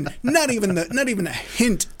not even a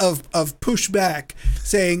hint of pushback,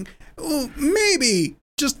 saying, oh, maybe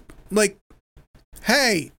just like,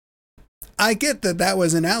 hey, I get that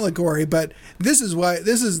was an allegory, but this is why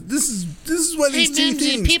this is what Hey, these two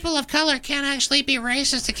Mimsy, things. people of color can't actually be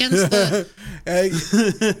racist against the...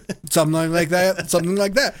 Something like that.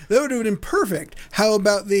 That would have been perfect. How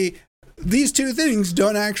about these two things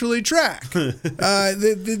don't actually track. These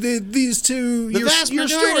two. The vast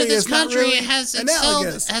majority of this country really has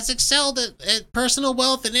analogous. excelled at personal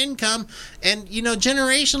wealth and income and,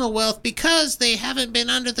 generational wealth because they haven't been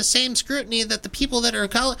under the same scrutiny that the people that are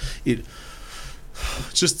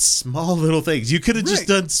Just small little things. You could have just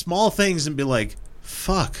done small things and be like,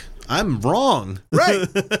 fuck, I'm wrong. Right.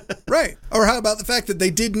 Right. Or how about the fact that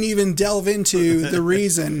they didn't even delve into the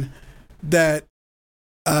reason that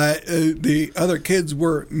the other kids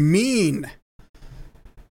were mean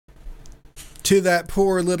to that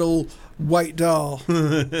poor little white doll.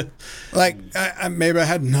 Like, maybe I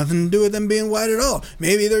had nothing to do with them being white at all.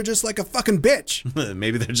 Maybe they're just like a fucking bitch.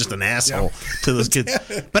 Maybe they're just an asshole to those kids.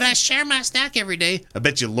 But I share my snack every day. I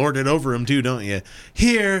bet you lord it over them too, don't you?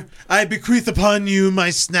 Here, I bequeath upon you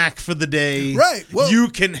my snack for the day. Right, well- you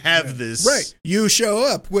can have this. Right. You show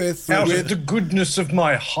up with Out of the goodness of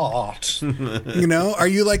my heart. are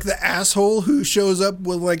you like the asshole who shows up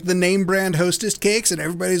with like the name brand Hostess cakes and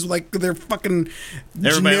everybody's like their fucking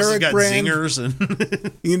Everybody else has generic got brand, zingers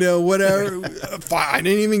and whatever. I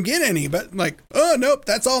didn't even get any, but like, oh nope,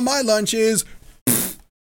 that's all my lunch is.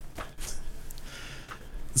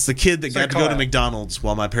 it's the kid that So got to go to Kyle- McDonald's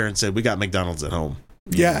while my parents said we got McDonald's at home.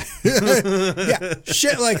 Yeah. Yeah,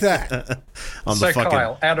 shit like that. On So the fucking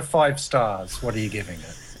Kyle, out of 5 stars, what are you giving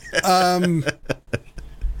it?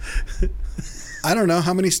 I don't know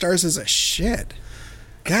how many stars is a shit.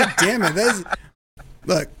 God damn it.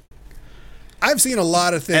 Look, I've seen a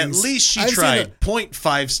lot of At things. least she I've seen tried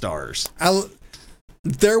 0.5 stars.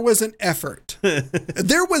 there was an effort.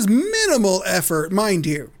 There was minimal effort, mind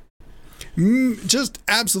you. Just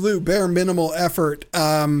absolute bare minimal effort.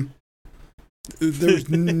 There's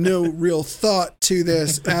no real thought to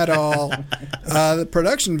this at all. The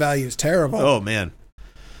production value is terrible. Oh man.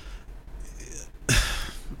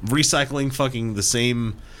 Recycling fucking the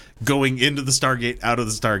same going into the Stargate, out of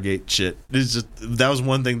the Stargate shit. It's just that was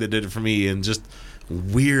one thing that did it for me, and just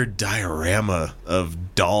weird diorama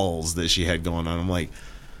of dolls that she had going on. I'm like,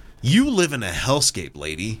 you live in a hellscape,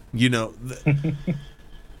 lady.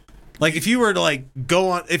 Like if you were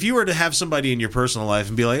to if you were to have somebody in your personal life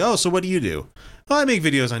and be like, oh, so what do you do? Oh, I make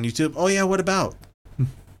videos on YouTube. Oh yeah, what about?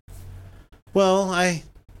 Well, I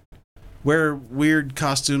wear weird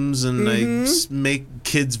costumes and I make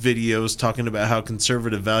kids videos talking about how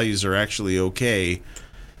conservative values are actually okay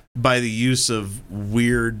by the use of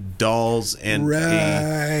weird dolls and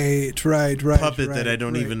a puppet that I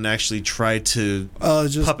don't even actually try to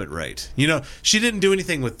puppet right. She didn't do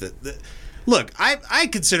anything with the look, I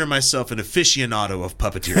consider myself an aficionado of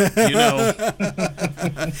puppeteering,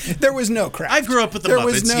 There was no craft. I grew up with the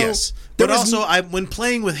Muppets, yes. But also, when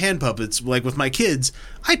playing with hand puppets, like with my kids,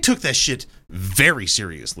 I took that shit very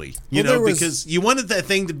seriously, because you wanted that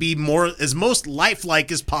thing to be most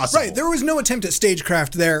lifelike as possible. Right, there was no attempt at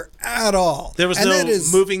stagecraft there at all. There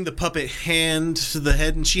was moving the puppet hand to the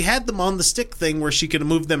head, and she had them on the stick thing where she could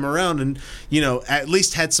move them around and, at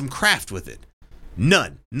least had some craft with it.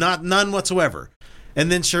 None whatsoever.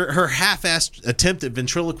 And then her half-assed attempt at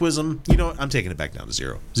ventriloquism, I'm taking it back down to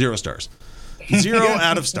 0 stars. 0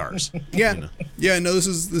 out of stars. Yeah. Yeah, no, this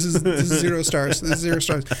is 0 stars. This is 0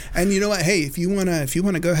 stars. And you know what? Hey, if you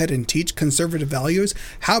wanna go ahead and teach conservative values,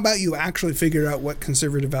 how about you actually figure out what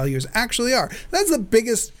conservative values actually are? That's the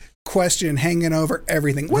biggest question hanging over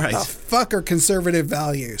everything. What the fuck are conservative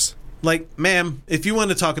values? Like, ma'am, if you want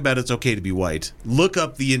to talk about it's okay to be white, look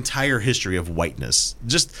up the entire history of whiteness.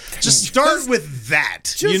 Just start with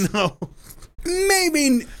that,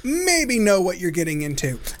 Maybe know what you're getting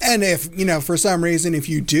into. And if, for some reason, if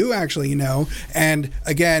you do actually know, and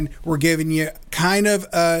again, we're giving you kind of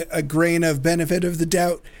a grain of benefit of the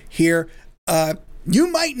doubt here, you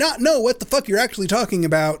might not know what the fuck you're actually talking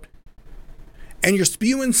about. and you're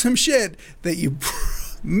spewing some shit that you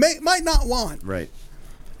might not want. Right.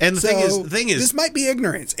 And the thing is, this might be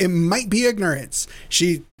ignorance. It might be ignorance.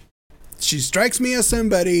 She strikes me as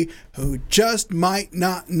somebody who just might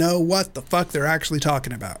not know what the fuck they're actually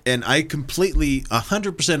talking about. and I completely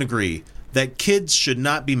 100% agree that kids should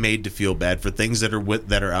not be made to feel bad for things that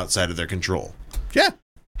are outside of their control. Yeah.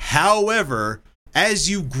 However, as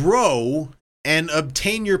you grow and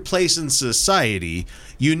obtain your place in society,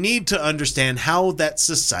 you need to understand how that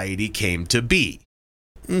society came to be.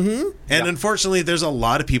 Mm-hmm. And unfortunately, there's a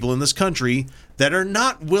lot of people in this country that are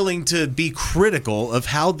not willing to be critical of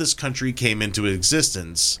how this country came into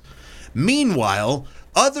existence. Meanwhile,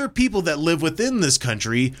 other people that live within this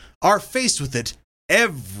country are faced with it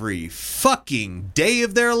every fucking day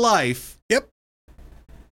of their life. Yep.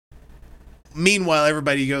 Meanwhile,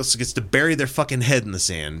 everybody else gets to bury their fucking head in the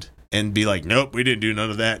sand and be like, nope, we didn't do none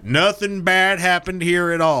of that. Nothing bad happened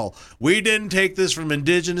here at all. We didn't take this from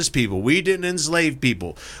indigenous people. We didn't enslave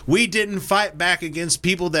people. We didn't fight back against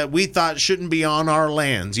people that we thought shouldn't be on our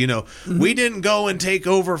lands. You know, we didn't go and take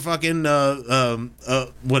over fucking,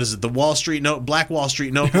 what is it? Black Wall Street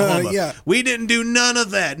in Oklahoma. Yeah. We didn't do none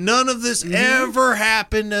of that. None of this ever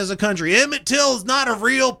happened as a country. Emmett Till's not a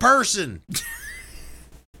real person.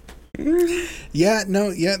 Yeah, no,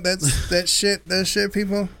 yeah, that shit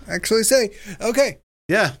people actually say. Okay.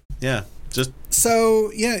 Yeah. Just So,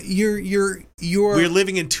 yeah, you're we're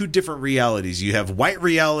living in two different realities. You have white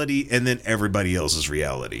reality and then everybody else's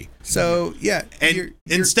reality. so, yeah, And you're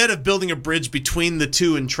instead of building a bridge between the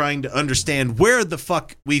two and trying to understand where the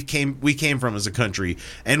fuck we came from as a country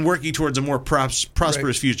and working towards a more prosperous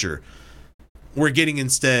Right. future, we're getting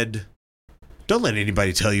instead, don't let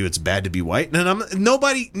anybody tell you it's bad to be white. And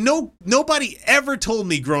nobody ever told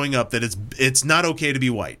me growing up that it's not okay to be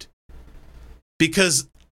white. Because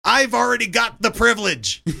I've already got the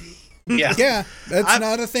privilege. Yeah. yeah, that is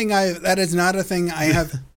not a thing I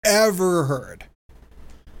have ever heard.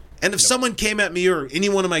 And if someone came at me or any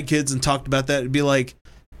one of my kids and talked about that, it'd be like,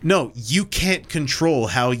 no, you can't control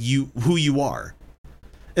who you are.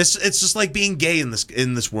 It's just like being gay in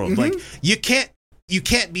this world. Like you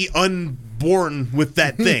can't be unborn with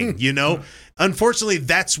that thing, you know? Unfortunately,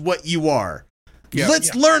 that's what you are. Yeah.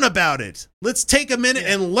 Let's learn about it. Let's take a minute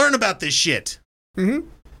and learn about this shit. Mm-hmm.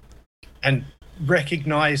 And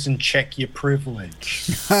recognize and check your privilege.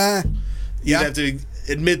 You Yeah. have to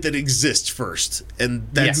admit that it exists first. And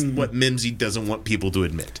that's what Mimsy doesn't want people to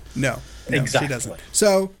admit. No, Exactly. she doesn't.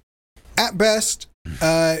 So, at best,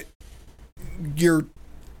 you're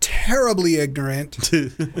terribly ignorant.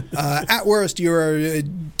 At worst, you're a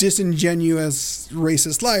disingenuous,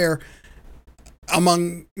 racist liar.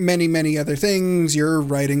 Among many, many other things, your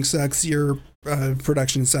writing sucks, your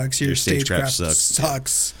production sucks, your stagecraft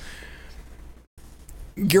sucks.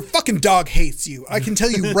 Your fucking dog hates you. I can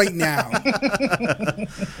tell you right now.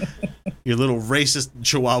 Your little racist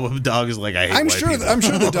Chihuahua dog is like, I hate white people. I'm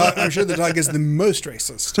sure the dog is the most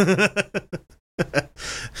racist.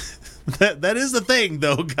 That is the thing,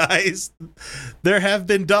 though, guys. There have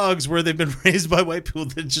been dogs where they've been raised by white people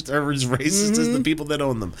that just are as racist as the people that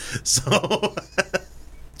own them. So,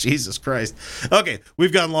 Jesus Christ. Okay,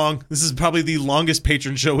 we've gone long. This is probably the longest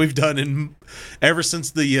patron show we've done ever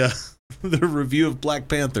since the review of Black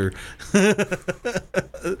Panther,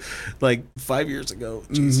 like 5 years ago.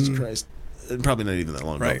 Jesus Christ. Probably not even that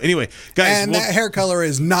long ago. Anyway, guys. And that hair color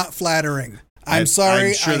is not flattering. I'm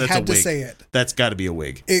sorry, sure I that's had a to wig. say it. That's got to be a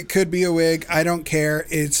wig. It could be a wig. I don't care.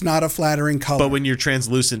 It's not a flattering color. But when you're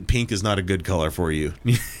translucent, pink is not a good color for you.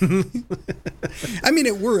 I mean,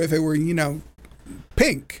 it were if it were,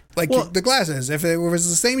 pink, like the glasses. If it was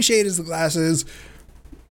the same shade as the glasses.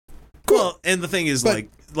 Cool. Well, and the thing is, But-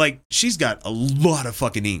 like she's got a lot of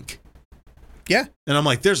fucking ink. Yeah. And I'm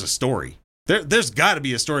like, there's a story. There's got to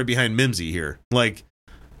be a story behind Mimsy here. Like,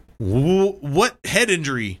 what head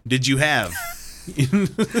injury did you have?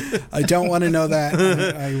 I don't want to know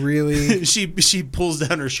that. I really. She pulls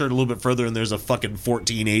down her shirt a little bit further, and there's a fucking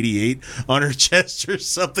 1488 on her chest or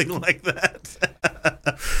something like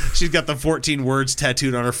that. She's got the 14 words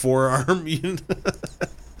tattooed on her forearm.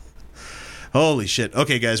 Holy shit.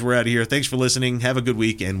 Okay, guys, we're out of here. Thanks for listening. Have a good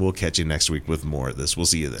week, and we'll catch you next week with more of this. We'll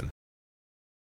see you then.